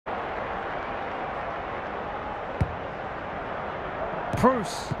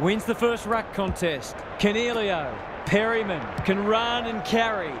Bruce wins the first ruck contest. Cornelio. Perryman can run and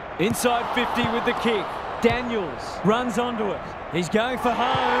carry. Inside 50 with the kick. Daniels runs onto it. He's going for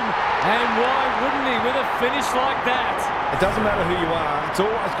home. And why wouldn't he with a finish like that? It doesn't matter who you are. It's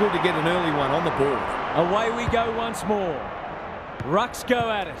always good to get an early one on the board. Away we go once more. Rucks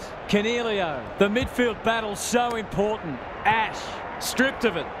go at it. Cornelio. The midfield battle so important. Ash. Stripped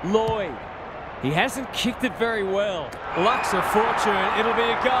of it. Lloyd. He hasn't kicked it very well. Luck's a fortune. It'll be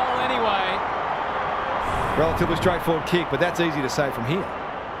a goal anyway. Relatively straightforward kick, but that's easy to say from here.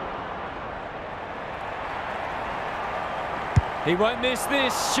 He won't miss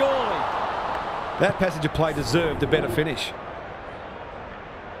this, surely. That passage of play deserved a better finish.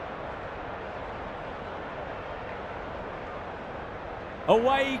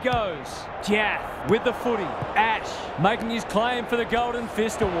 Away he goes. Jaff with the footy. Ash making his claim for the Golden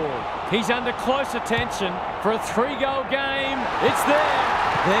Fist Award. He's under close attention for a 3-goal game. It's there.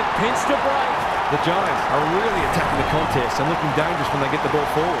 They've pinched a break. The Giants are really attacking the contest and looking dangerous when they get the ball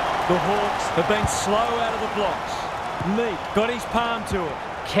forward. The Hawks have been slow out of the blocks. Meek got his palm to it.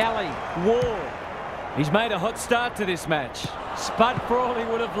 Kelly, Ward. He's made a hot start to this match. Spud Frawley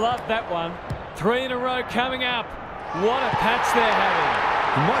would have loved that one. 3 in a row coming up. What a patch they're having.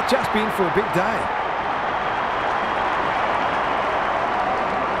 He might just be in for a big day.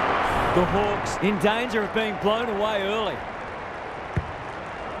 The Hawks in danger of being blown away early.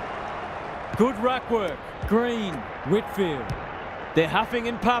 Good ruck work. Green, Whitfield. They're huffing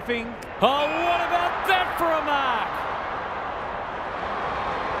and puffing. Oh, what about that for a mark?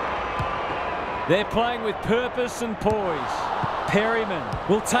 They're playing with purpose and poise. Perryman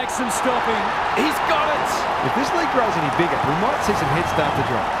will take some stopping. He's got it! If this league grows any bigger, we might see some heads start to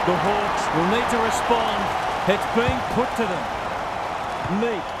drop. The Hawks will need to respond. It's being put to them.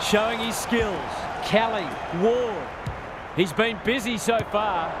 Meek showing his skills. Kelly, Ward. He's been busy so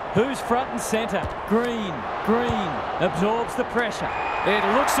far. Who's front and centre? Green. Green absorbs the pressure. It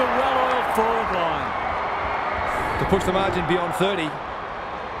looks a well-oiled forward line. To push the margin beyond 30.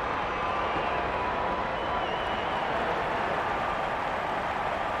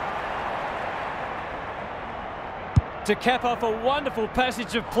 To cap off a wonderful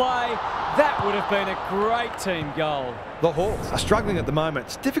passage of play, that would have been a great team goal. The Hawks are struggling at the moment.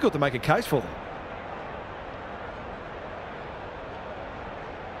 It's difficult to make a case for them.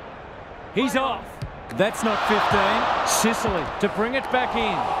 He's off. That's not 15. Sicily to bring it back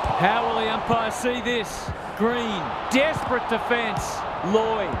in. How will the umpire see this? Green, desperate defence.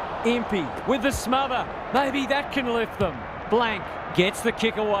 Lloyd, Impey with the smother. Maybe that can lift them. Blank gets the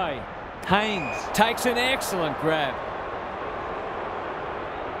kick away. Haynes takes an excellent grab.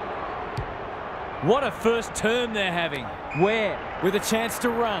 What a first term they're having. Ware with a chance to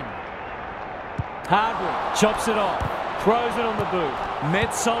run. Hardwick chops it off. Throws it on the boot.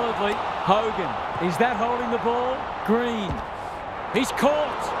 Met solidly. Hogan. Is that holding the ball? Green. He's caught.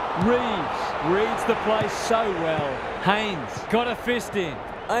 Reeves reads the play so well. Haynes got a fist in.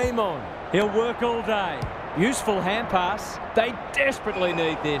 Amon. He'll work all day. Useful hand pass. They desperately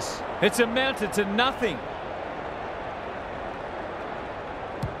need this. It's amounted to nothing.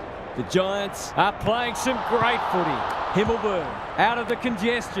 The Giants are playing some great footy. Himmelberg out of the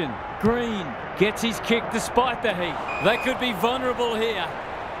congestion. Green gets his kick despite the heat. They could be vulnerable here.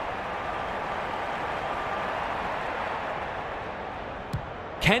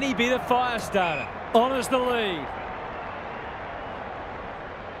 Can he be the fire starter? Honours the lead.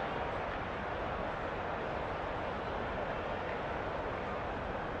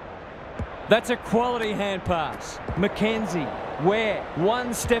 That's a quality hand pass. McKenzie, Ware,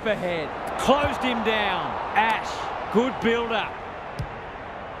 one step ahead. Closed him down. Ash, good build-up.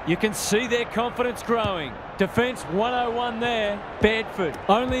 You can see their confidence growing. Defence 101 there. Bedford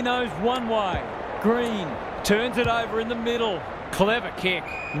only knows one way. Green turns it over in the middle. Clever kick.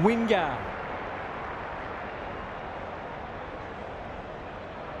 Wingard.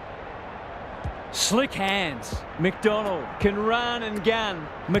 Slick hands. McDonald can run and gun.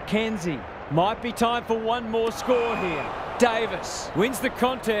 McKenzie. Might be time for one more score here. Davis wins the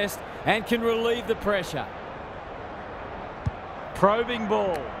contest and can relieve the pressure. Probing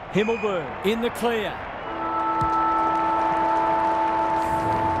ball. Himmelberg in the clear.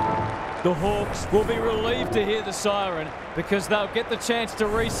 The Hawks will be relieved to hear the siren because they'll get the chance to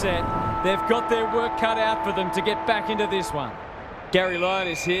reset. They've got their work cut out for them to get back into this one. Gary Lyon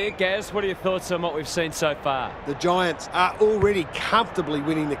is here. Gaz, what are your thoughts on what we've seen so far? The Giants are already comfortably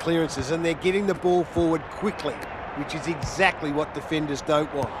winning the clearances and they're getting the ball forward quickly, which is exactly what defenders don't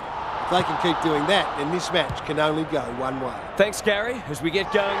want. they can keep doing that, then this match can only go one way. Thanks, Gary. As we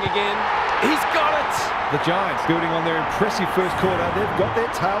get going again, he's got it! The Giants, building on their impressive first quarter, they've got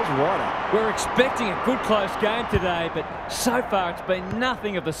their tails right up. We're expecting a good close game today, but so far it's been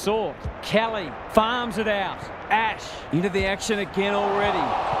nothing of the sort. Kelly farms it out. Ash into the action again already.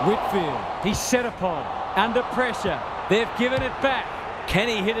 Whitfield, he's set upon. Under pressure. They've given it back. Can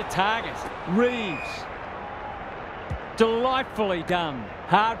he hit a target? Reeves. Delightfully done.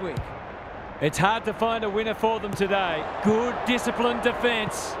 Hardwick. It's hard to find a winner for them today. Good disciplined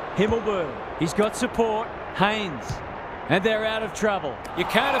defence. Himmelberg. He's got support. Haynes. And they're out of trouble. You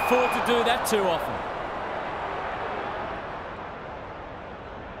can't afford to do that too often.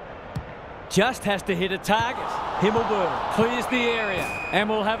 Just has to hit a target. Himmelberg clears the area and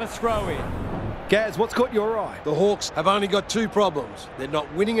we'll have a throw in. Gaz, what's caught your eye? The Hawks have only got two problems. They're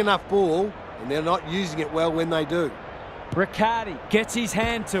not winning enough ball and they're not using it well when they do. Riccardi gets his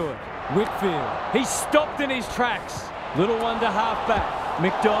hand to it. Whitfield, he's stopped in his tracks. Little one to half back.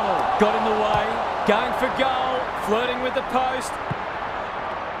 McDonald got in the way. Going for goal. Flirting with the post.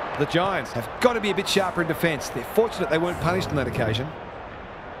 The Giants have got to be a bit sharper in defence. They're fortunate they weren't punished on that occasion.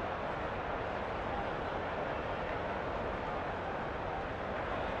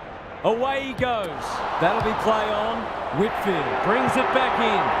 Away he goes. That'll be play on. Whitfield brings it back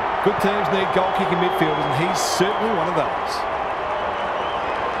in. Good teams need goal-kicking midfielders, and he's certainly one of those.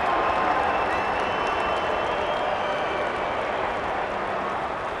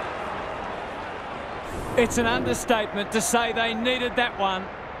 It's an understatement to say they needed that one.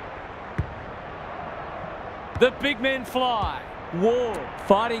 The big men fly. Ward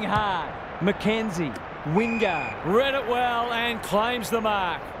fighting hard. Mackenzie. Wingard read it well and claims the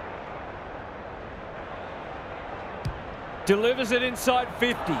mark. Delivers it inside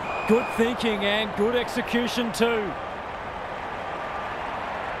 50. Good thinking and good execution too.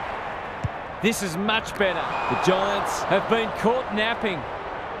 This is much better. The Giants have been caught napping.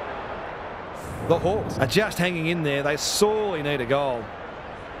 The Hawks are just hanging in there. They sorely need a goal.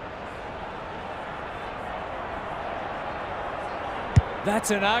 That's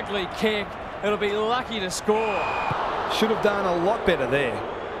an ugly kick. It'll be lucky to score. Should have done a lot better there.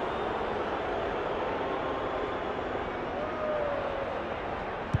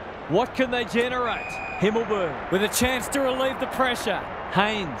 What can they generate? Himmelberg with a chance to relieve the pressure.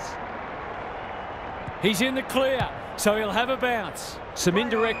 Haynes. He's in the clear, so he'll have a bounce. Some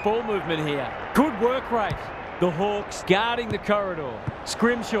indirect ball movement here. Good work rate. The Hawks guarding the corridor.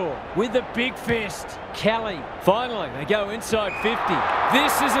 Scrimshaw with the big fist. Kelly. Finally, they go inside 50.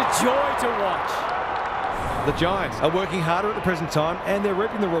 This is a joy to watch. The Giants are working harder at the present time, and they're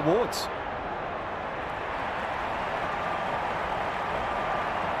reaping the rewards.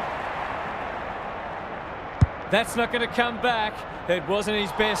 That's not going to come back. It wasn't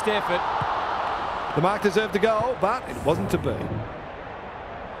his best effort. The mark deserved a goal, but it wasn't to be.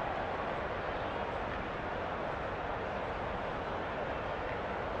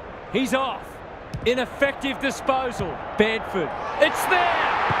 He's off. Ineffective disposal. Bedford. It's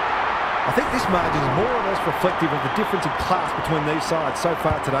there! I think this margin is more or less reflective of the difference in class between these sides so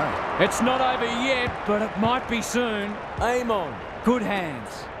far today. It's not over yet, but it might be soon. Amon. Good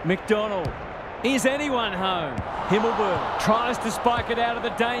hands. McDonald. Is anyone home? Himmelberg tries to spike it out of the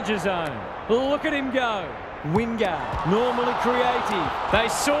danger zone. Look at him go. Wingard, normally creative. They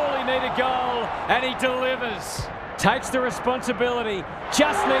sorely need a goal, and he delivers. Takes the responsibility,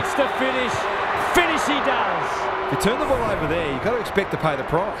 just needs to finish. Finish he does. If you turn the ball over there, you've got to expect to pay the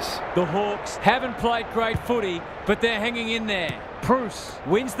price. The Hawks haven't played great footy, but they're hanging in there. Bruce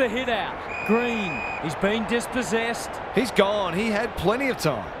wins the hit out. Green, he's been dispossessed. He's gone. He had plenty of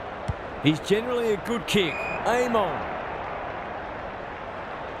time. He's generally a good kick. Amon.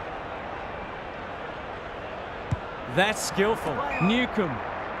 That's skillful. Newcomb.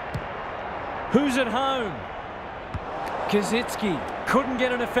 Who's at home? Kazitsky couldn't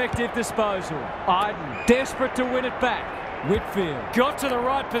get an effective disposal. Iden desperate to win it back. Whitfield got to the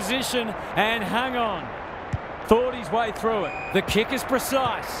right position and hung on. Thought his way through it. The kick is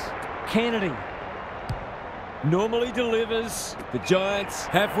precise. Kennedy. Normally delivers. The Giants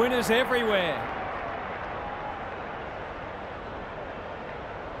have winners everywhere.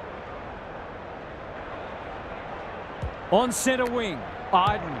 On centre wing,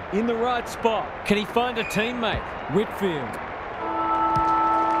 Iden in the right spot. Can he find a teammate? Whitfield.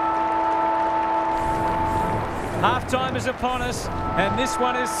 Half-time is upon us, and this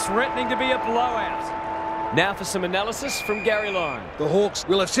one is threatening to be a blowout. Now for some analysis from Gary Lyon. The Hawks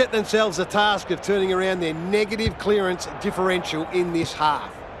will have set themselves the task of turning around their negative clearance differential in this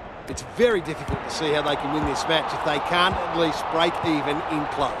half. It's very difficult to see how they can win this match if they can't at least break even in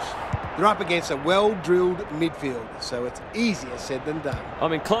close. You're up against a well-drilled midfield, so it's easier said than done.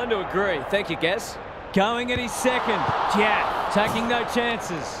 I'm inclined to agree. Thank you, Gaz. Going at his second. Jack taking no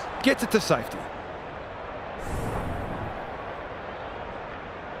chances. Gets it to safety.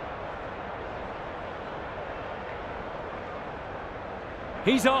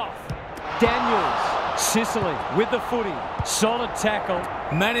 He's off. Daniels. Sicily with the footy. Solid tackle.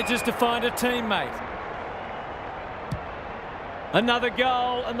 Manages to find a teammate. Another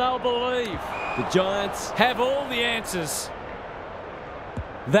goal and they'll believe. The Giants have all the answers.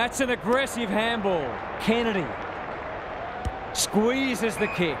 That's an aggressive handball. Kennedy. Squeezes the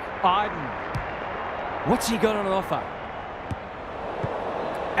kick. Iden. What's he got on offer?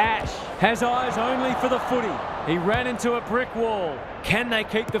 Ash has eyes only for the footy. He ran into a brick wall. Can they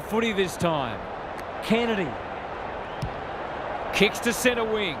keep the footy this time? Kennedy. Kicks to centre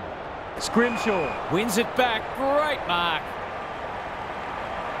wing. Scrimshaw wins it back. Great mark.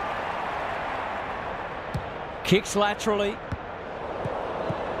 Kicks laterally.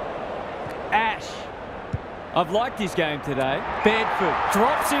 Ash. I've liked his game today. Bedford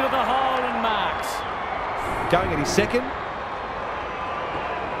drops into the hole and marks. Going at his second.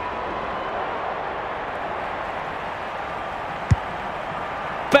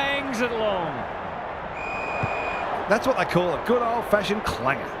 Bangs it long. That's what they call a good old-fashioned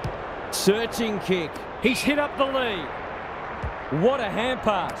clanger. Searching kick. He's hit up the lead. What a hand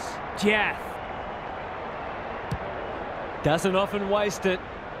pass. Jath. Doesn't often waste it.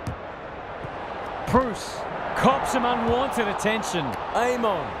 Bruce cops some unwanted attention.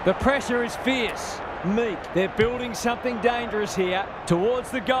 Amon. The pressure is fierce. Meek. They're building something dangerous here towards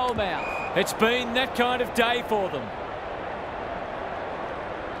the goal mouth. It's been that kind of day for them.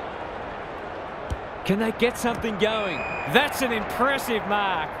 Can they get something going? That's an impressive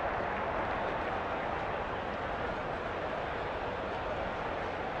mark.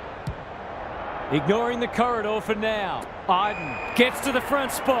 Ignoring the corridor for now. Iden gets to the front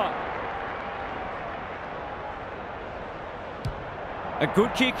spot. A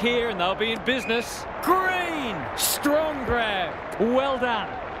good kick here and they'll be in business. Green! Strong grab. Well done.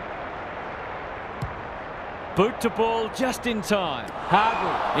 Boot to ball just in time.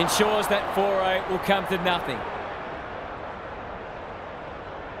 Harwood ensures that foray will come to nothing.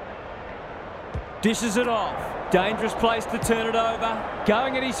 Dishes it off. Dangerous place to turn it over.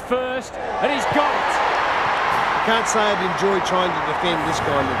 Going at his first, and he's got it. I can't say I'd enjoy trying to defend this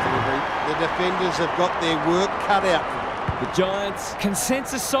kind of delivery. The defenders have got their work cut out for them. The Giants can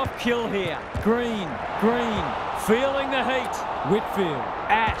sense a soft kill here. Green, feeling the heat. Whitfield,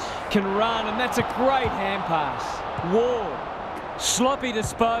 Ash can run, and that's a great hand pass. Ward, sloppy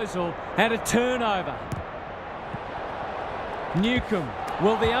disposal, and a turnover. Newcomb,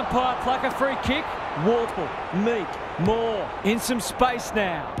 will the umpire pluck a free kick? Warple, Meek, Moore, in some space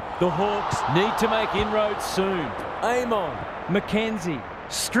now. The Hawks need to make inroads soon. Amon, Mackenzie,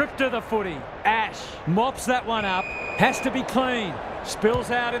 stripped of the footy. Ash mops that one up, has to be clean.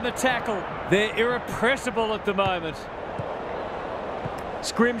 Spills out in the tackle. They're irrepressible at the moment.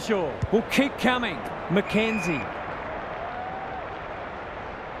 Scrimshaw will keep coming. Mackenzie.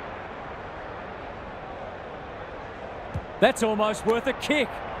 That's almost worth a kick.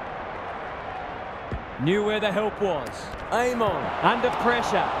 Knew where the help was. Amon under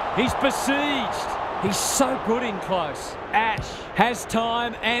pressure. He's besieged. He's so good in close. Ash has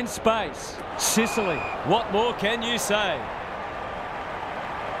time and space. Sicily, what more can you say?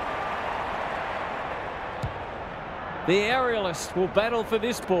 The aerialist will battle for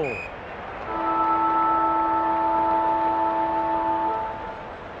this ball.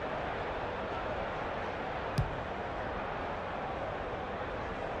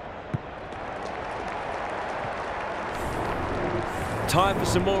 Time for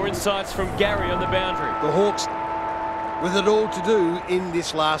some more insights from Gary on the boundary. The Hawks with it all to do in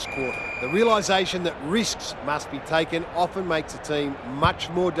this last quarter. The realisation that risks must be taken often makes a team much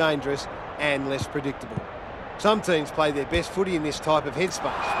more dangerous and less predictable. Some teams play their best footy in this type of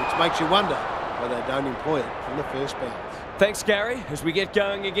headspace, which makes you wonder why they don't employ it from the first bounce. Thanks, Gary. As we get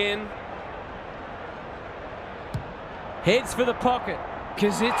going again. Heads for the pocket.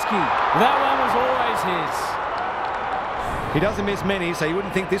 Kazitsky. That one was always his. He doesn't miss many, so you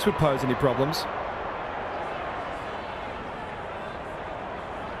wouldn't think this would pose any problems.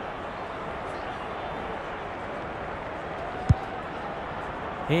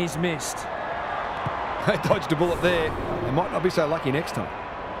 He's missed. They dodged a bullet there. They might not be so lucky next time.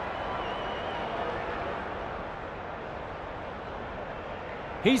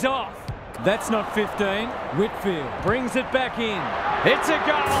 He's off. That's not 15. Whitfield brings it back in. It's a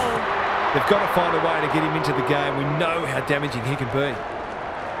goal. They've got to find a way to get him into the game. We know how damaging he can be.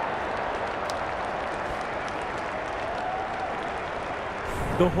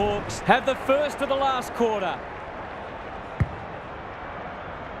 The Hawks have the first of the last quarter.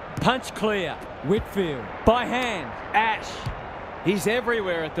 Punch clear. Whitfield. By hand. Ash. He's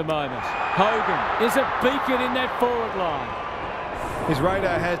everywhere at the moment. Hogan is a beacon in that forward line. His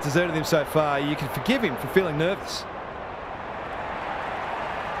radar has deserted him so far. You can forgive him for feeling nervous.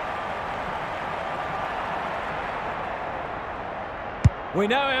 We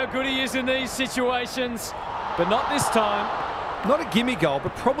know how good he is in these situations, but not this time. Not a gimme goal,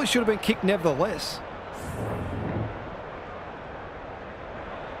 but probably should have been kicked nevertheless.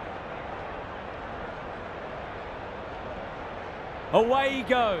 Away he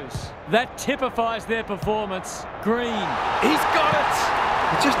goes. That typifies their performance. Green. He's got it.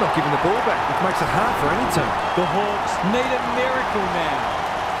 They're just not giving the ball back, which makes it hard for any team. The Hawks need a miracle now.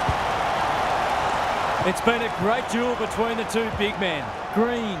 It's been a great duel between the two big men.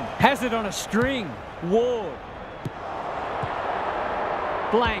 Green has it on a string. Ward.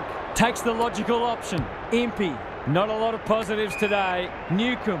 Blank takes the logical option. Impey. Not a lot of positives today.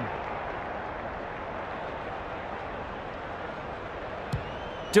 Newcomb.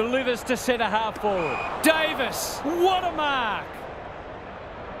 Delivers to centre half forward. Davis. What a mark.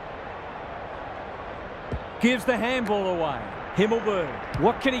 Gives the handball away. Himmelberg.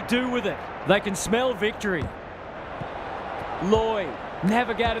 What can he do with it? They can smell victory. Lloyd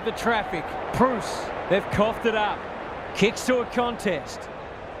navigated the traffic. Bruce. They've coughed it up. Kicks to a contest.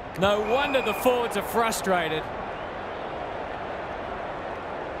 No wonder the forwards are frustrated.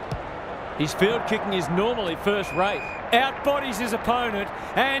 His field kicking is normally first rate. Outbodies his opponent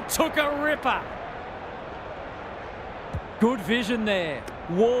and took a ripper. Good vision there.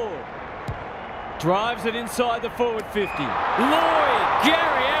 Ward. Drives it inside the forward 50. Lloyd.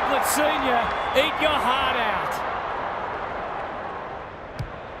 Gary Ablett Sr. Eat your heart out.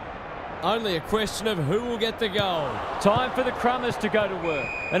 Only a question of who will get the goal. Time for the Crummers to go to work.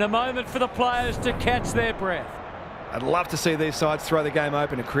 And a moment for the players to catch their breath. I'd love to see these sides throw the game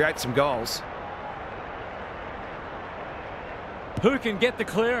open and create some goals. Who can get the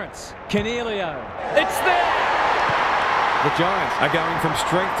clearance? Canelio. It's there! The Giants are going from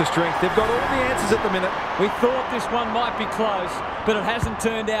strength to strength. They've got all the answers at the minute. We thought this one might be close, but it hasn't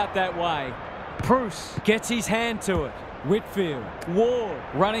turned out that way. Bruce gets his hand to it. Whitfield. Ward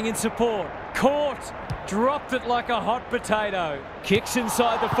running in support. Caught. Dropped it like a hot potato. Kicks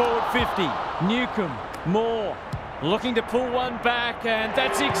inside the forward 50. Newcomb. Moore. Looking to pull one back, and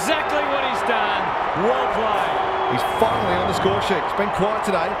that's exactly what he's done. Well played. He's finally on the score sheet. It's been quiet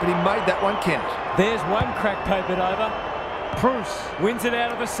today, but he made that one count. There's one crack papered over. Bruce wins it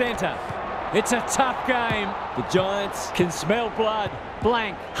out of the centre. It's a tough game. The Giants can smell blood.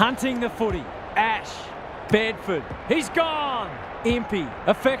 Blank hunting the footy. Ash. Bedford. He's gone. Impey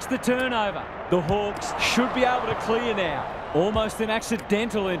affects the turnover. The Hawks should be able to clear now. Almost an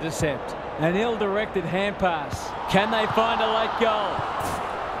accidental intercept. An ill-directed hand pass. Can they find a late goal?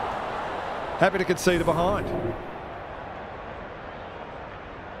 Happy to concede a behind.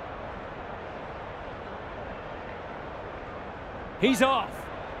 He's off.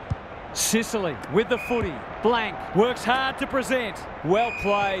 Sicily with the footy. Blank works hard to present. Well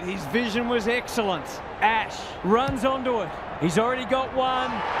played. His vision was excellent. Ash runs onto it. He's already got one.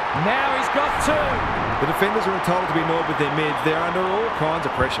 Now he's got two. The defenders are entitled to be annoyed with their mids. They're under all kinds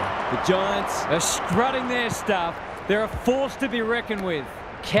of pressure. The Giants are strutting their stuff. They're a force to be reckoned with.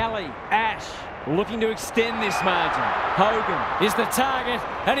 Kelly, Ash, looking to extend this margin. Hogan is the target,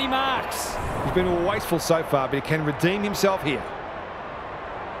 and he marks. He's been wasteful so far, but he can redeem himself here.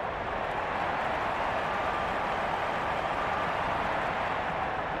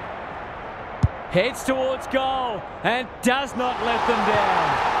 Heads towards goal and does not let them down.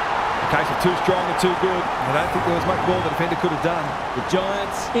 A case of too strong and too good. I don't think there was much more the defender could have done. The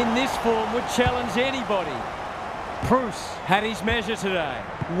Giants, in this form, would challenge anybody. Bruce had his measure today.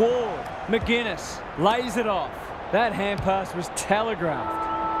 Ward, McGuinness lays it off. That hand pass was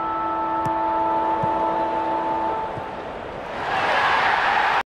telegraphed.